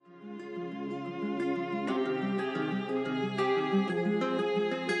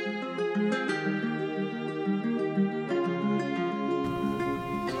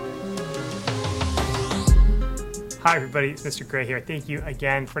Hi everybody, it's Mr. Gray here. Thank you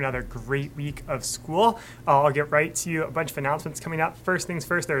again for another great week of school. I'll get right to you. A bunch of announcements coming up. First things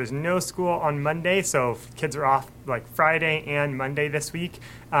first, there is no school on Monday, so kids are off like Friday and Monday this week.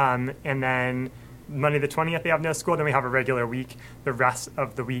 And then Monday the 20th, they have no school. Then we have a regular week the rest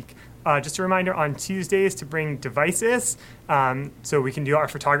of the week. Just a reminder on Tuesdays to bring devices so we can do our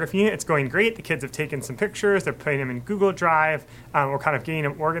photography. It's going great. The kids have taken some pictures. They're putting them in Google Drive. We're kind of getting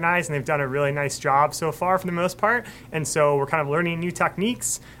them organized, and they've done a really nice job so far for the most part. And so we're kind of learning new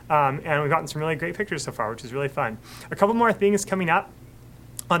techniques, and we've gotten some really great pictures so far, which is really fun. A couple more things coming up.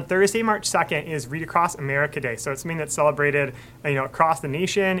 On Thursday, March 2nd is Read Across America Day. So it's something that's celebrated across the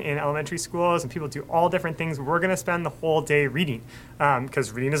nation in elementary schools, and people do all different things. We're going to spend the whole day reading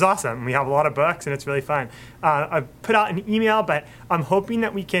because reading is awesome. We have a lot of books, and it's really fun. I put out an email, but I'm hoping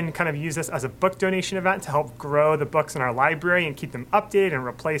that we can kind of use this as a book donation event to help grow the books in our library and keep them updated and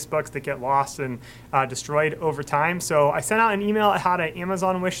replace books that get lost and destroyed over time. So I sent out an email. I had an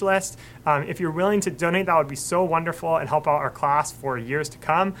Amazon wish list. If you're willing to donate, that would be so wonderful and help out our class for years to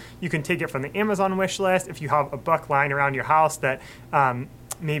come. You can take it from the Amazon wish list. If you have a book lying around your house that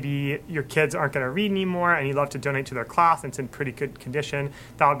maybe your kids aren't going to read anymore and you'd love to donate to their class and it's in pretty good condition,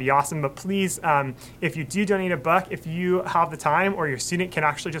 that would be awesome. But please, if you do donate a book, if you have the time or your student can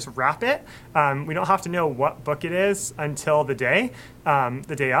actually just wrap it, we don't have to know what book it is until the day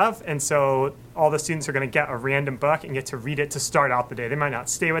of. And so all the students are going to get a random book and get to read it to start out the day. They might not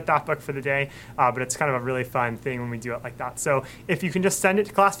stay with that book for the day, but it's kind of a really fun thing when we do it like that. So if you can just send it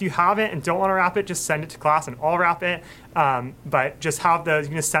to class, if you have it and don't want to wrap it, just send it to class and I'll wrap it. But just have those, you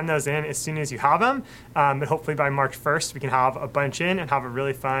can just send those in as soon as you have them. But hopefully by March 1st, we can have a bunch in and have a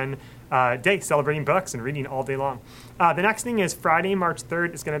really fun day celebrating books and reading all day long. The next thing is Friday, March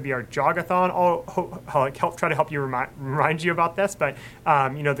 3rd is going to be our jogathon. I'll try to help you remind you about this, but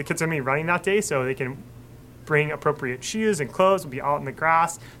the kids are going to be running that day, so they can bring appropriate shoes and clothes. We'll be out in the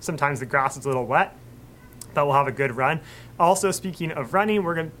grass. Sometimes the grass is a little wet, but we'll have a good run. Also, speaking of running,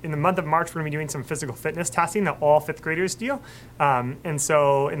 in the month of March, we're going to be doing some physical fitness testing that all fifth graders do, and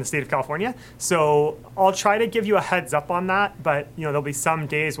so in the state of California. So I'll try to give you a heads up on that, but there'll be some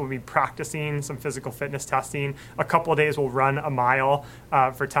days we'll be practicing some physical fitness testing. A couple of days we'll run a mile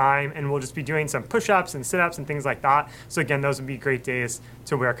for time, and we'll just be doing some push-ups and sit-ups and things like that. So again, those would be great days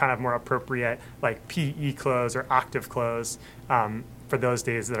to wear kind of more appropriate like PE clothes or active clothes for those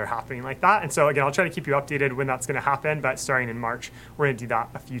days that are happening like that. And so again, I'll try to keep you updated when that's going to happen, but starting in March, we're going to do that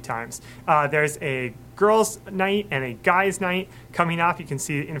a few times. There's a girls' night and a guys' night coming up. You can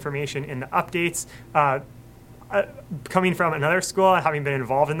see information in the updates. Coming from another school and having been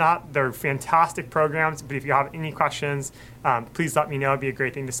involved in that, they're fantastic programs, but if you have any questions, please let me know. It'd be a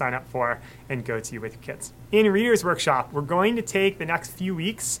great thing to sign up for and go to with your kids. In Reader's Workshop, we're going to take the next few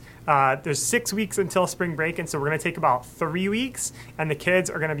weeks. There's 6 weeks until spring break, and so we're going to take about 3 weeks, and the kids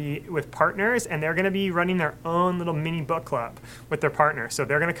are going to be with partners, and they're going to be running their own little mini book club with their partner. So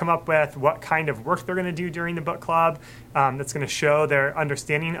they're going to come up with what kind of work they're going to do during the book club that's going to show their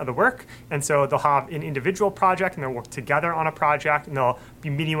understanding of the work. And so they'll have an individual project, and they'll work together on a project, and they'll be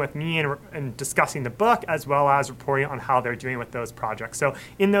meeting with me and discussing the book as well as reporting on how they're doing with those projects. So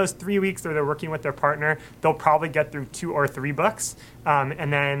in those 3 weeks that they're working with their partner, they'll probably get through 2 or 3 books,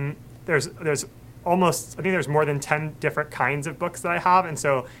 and then there's almost, I think there's more than 10 different kinds of books that I have. And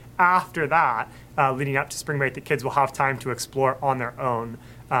so after that, leading up to spring break, the kids will have time to explore on their own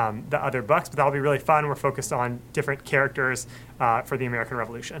the other books, but that'll be really fun. We're focused on different characters for the American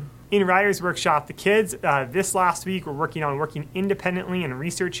Revolution. In Writer's Workshop, the kids this last week were working independently and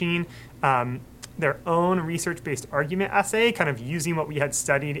researching their own research-based argument essay, kind of using what we had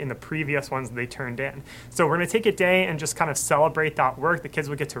studied in the previous ones that they turned in. So we're going to take a day and just kind of celebrate that work. The kids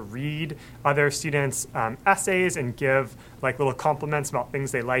will get to read other students' essays and give like little compliments about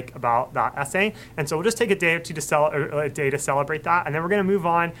things they like about that essay. And so we'll just take a day or two to celebrate that. And then we're going to move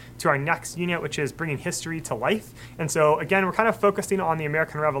on to our next unit, which is bringing history to life. And so again, we're kind of focusing on the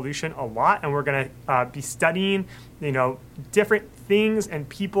American Revolution a lot, and we're going to be studying different things and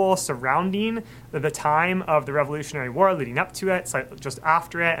people surrounding the time of the Revolutionary War, leading up to it, so just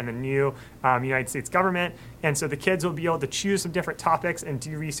after it, and the new United States government. And so the kids will be able to choose some different topics and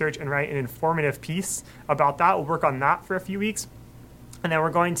do research and write an informative piece about that. We'll work on that for a few weeks. And then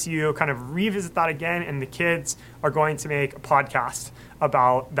we're going to kind of revisit that again, and the kids are going to make a podcast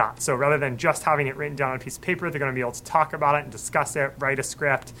about that. So rather than just having it written down on a piece of paper, they're going to be able to talk about it and discuss it, write a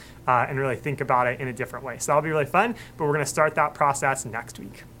script, and really think about it in a different way. So that'll be really fun, but we're going to start that process next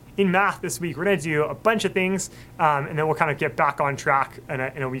week. In math this week, we're going to do a bunch of things, and then we'll kind of get back on track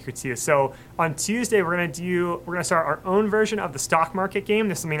in a week or two. So on Tuesday, we're going to start our own version of the stock market game.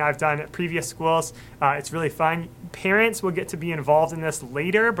 This is something I've done at previous schools. It's really fun. Parents will get to be involved in this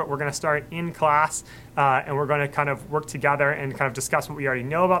later, but we're going to start in class, and we're going to kind of work together and kind of discuss what we already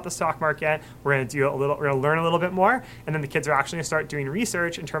know about the stock market. We're going to learn a little bit more, and then the kids are actually going to start doing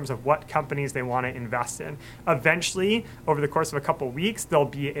research in terms of what companies they want to invest in. Eventually, over the course of a couple weeks, there'll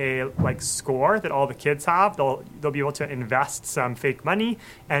be a score that all the kids have. They'll be able to invest some fake money,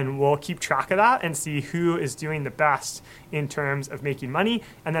 and we'll keep track of that and see who is doing the best in terms of making money.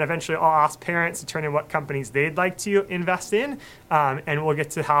 And then eventually I'll ask parents to turn in what companies they'd like to invest in, and we'll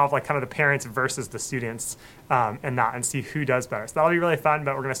get to have kind of the parents versus the students and see who does better. So that'll be really fun,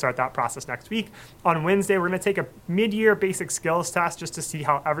 but we're going to start that process next week. On Wednesday, we're going to take a mid-year basic skills test just to see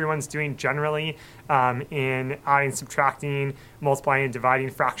how everyone's doing generally in adding, subtracting, multiplying, and dividing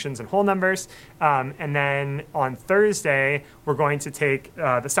fractions and whole numbers. And then on Thursday, we're going to take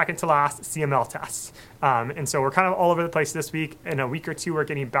the second to last CML tests. And so we're kind of all over the place this week. In a week or two, we're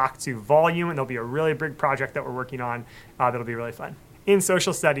getting back to volume, and there'll be a really big project that we're working on that'll be really fun. In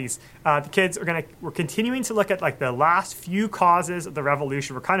social studies, the kids we're continuing to look at the last few causes of the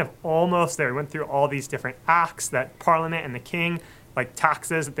revolution. We're kind of almost there. We went through all these different acts that Parliament and the King,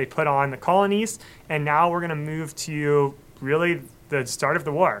 taxes that they put on the colonies, and now we're going to move to really the start of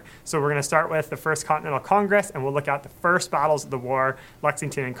the war. So we're going to start with the First Continental Congress, and we'll look at the first battles of the war,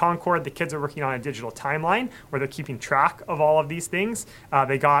 Lexington and Concord. The kids are working on a digital timeline where they're keeping track of all of these things.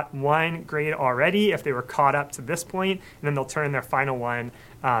 They got 1 grade already if they were caught up to this point, and then they'll turn in their final one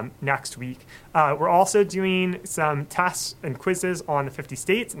next week. We're also doing some tests and quizzes on the 50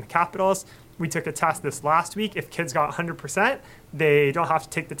 states and the capitals. We took a test this last week. If kids got 100%, they don't have to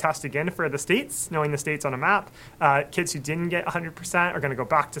take the test again for the states, knowing the states on a map. Kids who didn't get 100% are going to go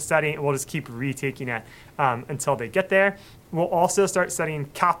back to studying, and we'll just keep retaking it until they get there. We'll also start studying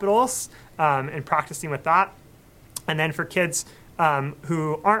capitals and practicing with that. And then for kids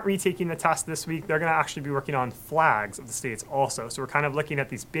who aren't retaking the test this week, they're going to actually be working on flags of the states also. So we're kind of looking at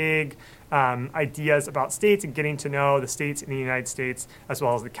these big ideas about states and getting to know the states in the United States as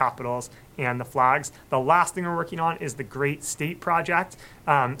well as the capitals and the flags. The last thing we're working on is the Great State Project.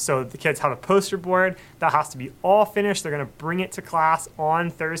 So the kids have a poster board that has to be all finished. They're going to bring it to class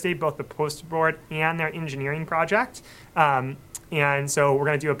on Thursday, both the poster board and their engineering project. And so we're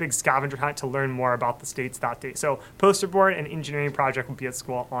going to do a big scavenger hunt to learn more about the states that day. So poster board and engineering project will be at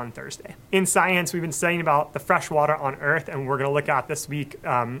school on Thursday. In science, we've been studying about the fresh water on Earth, and we're going to look at this week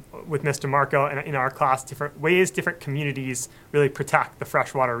with Mr. Marco and in our class different ways different communities really protect the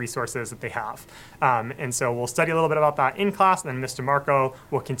freshwater resources that they have. And so we'll study a little bit about that in class, and then Mr. Marco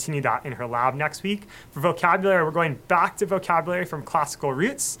will continue that in her lab next week. For vocabulary, we're going back to vocabulary from classical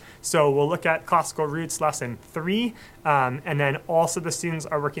roots. So we'll look at classical roots lesson 3. And then also the students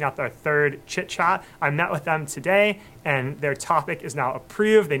are working out their third chit chat. I met with them today, and their topic is now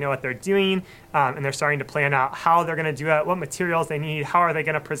approved. They know what they're doing, and they're starting to plan out how they're going to do it, what materials they need, how are they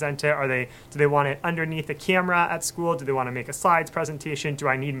going to present it. Do they want it underneath a camera at school? Do they want to make a slides presentation? Do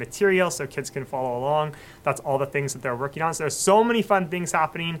I need material so kids can follow along? That's all the things that they're working on. So there's so many fun things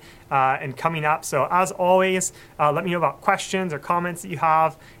happening and coming up. So as always, let me know about questions or comments that you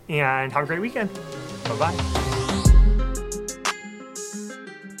have, and have a great weekend. Bye-bye.